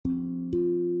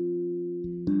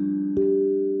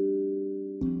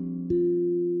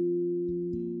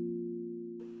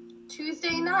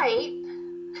night,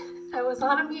 I was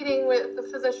on a meeting with the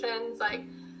physicians, like,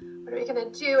 what are we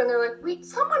going to do? And they're like,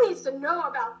 someone needs to know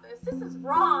about this. This is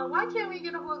wrong. Why can't we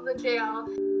get a hold of the jail?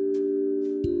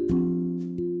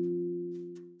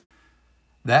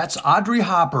 That's Audrey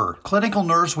Hopper, clinical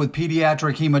nurse with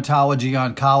pediatric hematology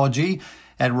oncology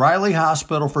at Riley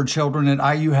Hospital for Children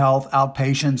at IU Health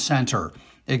Outpatient Center,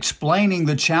 explaining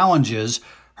the challenges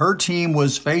her team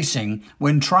was facing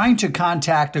when trying to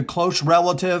contact a close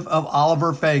relative of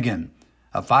Oliver Fagan,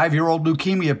 a 5-year-old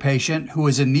leukemia patient who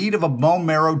is in need of a bone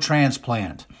marrow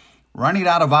transplant. Running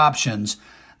out of options,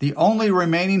 the only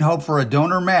remaining hope for a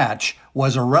donor match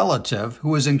was a relative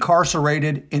who is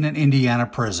incarcerated in an Indiana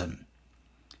prison.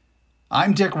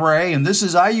 I'm Dick Ray, and this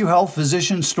is IU Health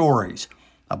Physician Stories,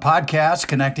 a podcast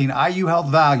connecting IU Health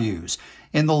values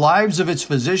in the lives of its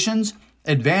physicians,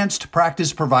 advanced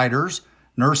practice providers,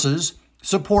 nurses,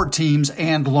 support teams,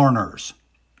 and learners.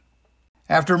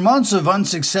 After months of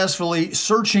unsuccessfully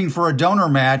searching for a donor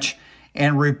match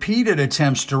and repeated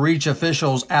attempts to reach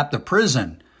officials at the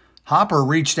prison, Hopper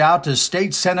reached out to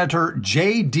State Senator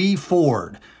J.D.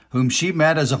 Ford, whom she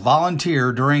met as a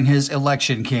volunteer during his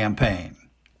election campaign.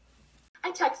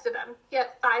 I texted him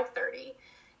at 5:30,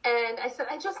 and I said,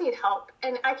 I just need help,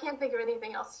 and I can't think of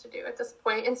anything else to do at this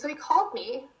point. And so he called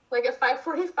me like at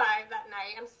 5:45 that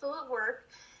night. I'm still at work.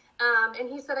 And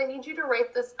he said, I need you to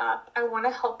write this up. I want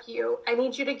to help you. I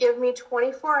need you to give me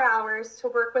 24 hours to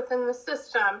work within the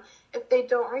system. If they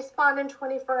don't respond in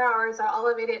 24 hours, I'll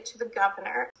elevate it to the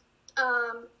governor.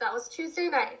 That was Tuesday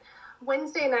night.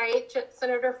 Wednesday night,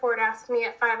 Senator Ford asked me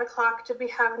at 5 o'clock, did we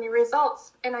have any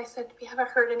results? And I said, we haven't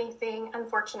heard anything,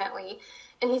 unfortunately.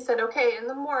 And he said, okay, in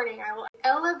the morning, I will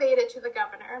elevate it to the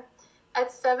governor. At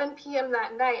 7 p.m.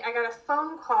 that night, I got a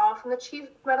phone call from the chief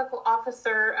medical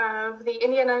officer of the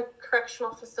Indiana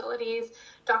Correctional Facilities,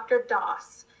 Dr.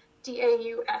 Dauss,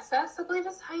 D-A-U-S-S, I believe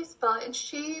is how you spell it. And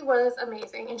she was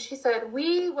amazing. And she said,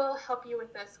 we will help you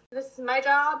with this. This is my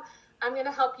job. I'm going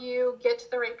to help you get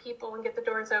to the right people and get the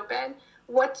doors open.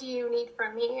 What do you need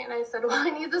from me? And I said, well, I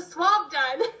need the swab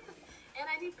done. And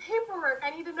I need paperwork.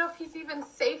 I need to know if he's even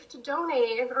safe to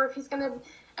donate or if he's going to,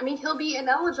 he'll be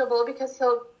ineligible because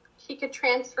he could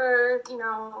transfer,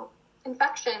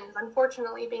 infections.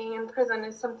 Unfortunately, being in prison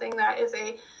is something that is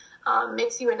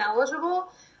makes you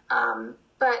ineligible.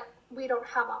 But we don't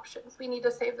have options. We need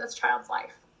to save this child's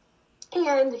life.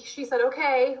 And she said,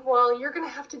 okay, well, you're going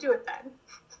to have to do it then.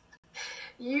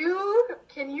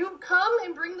 Can you come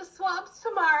and bring the swabs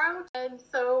tomorrow? And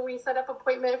so we set up an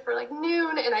appointment for like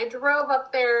noon, and I drove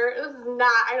up there.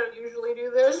 I don't usually do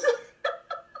this.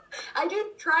 I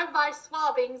do drive-by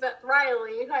swabbings at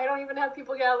Riley. I don't even have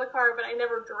people get out of the car, but I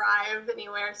never drive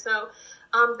anywhere. So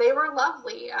they were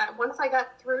lovely. Once I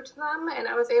got through to them and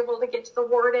I was able to get to the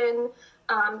warden,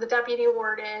 the deputy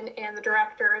warden, and the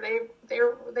director, they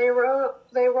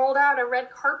rolled out a red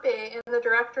carpet, and the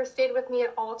director stayed with me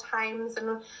at all times,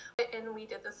 and we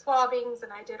did the swabbings,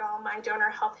 and I did all my donor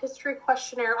health history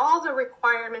questionnaire, all the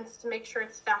requirements to make sure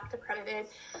it's FACT accredited.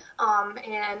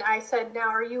 And I said, now,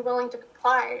 are you willing to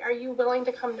comply? Are you willing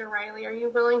to come to Riley? Are you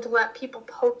willing to let people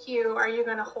poke you? Are you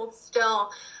going to hold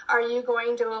still? Are you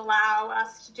going to allow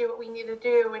us to do what we need to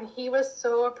do? And he was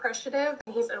so appreciative.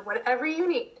 He said, whatever you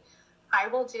need, I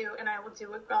will do, and I will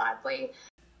do it gladly.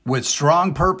 With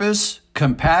strong purpose,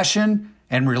 compassion,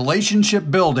 and relationship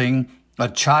building, a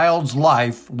child's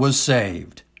life was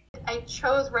saved. I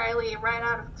chose Riley right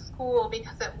out of school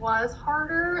because it was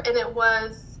harder and it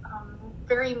was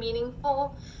very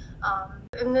meaningful.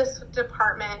 In this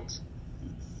department,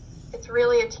 it's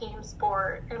really a team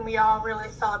sport, and we all really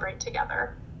celebrate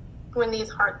together when these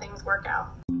hard things work out.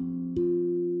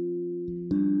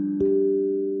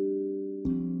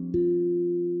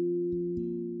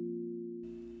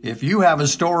 If you have a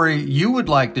story you would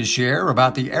like to share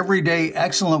about the everyday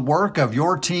excellent work of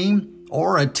your team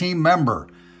or a team member,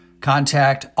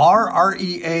 contact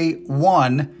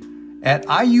RREA1 at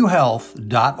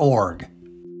iuhealth.org.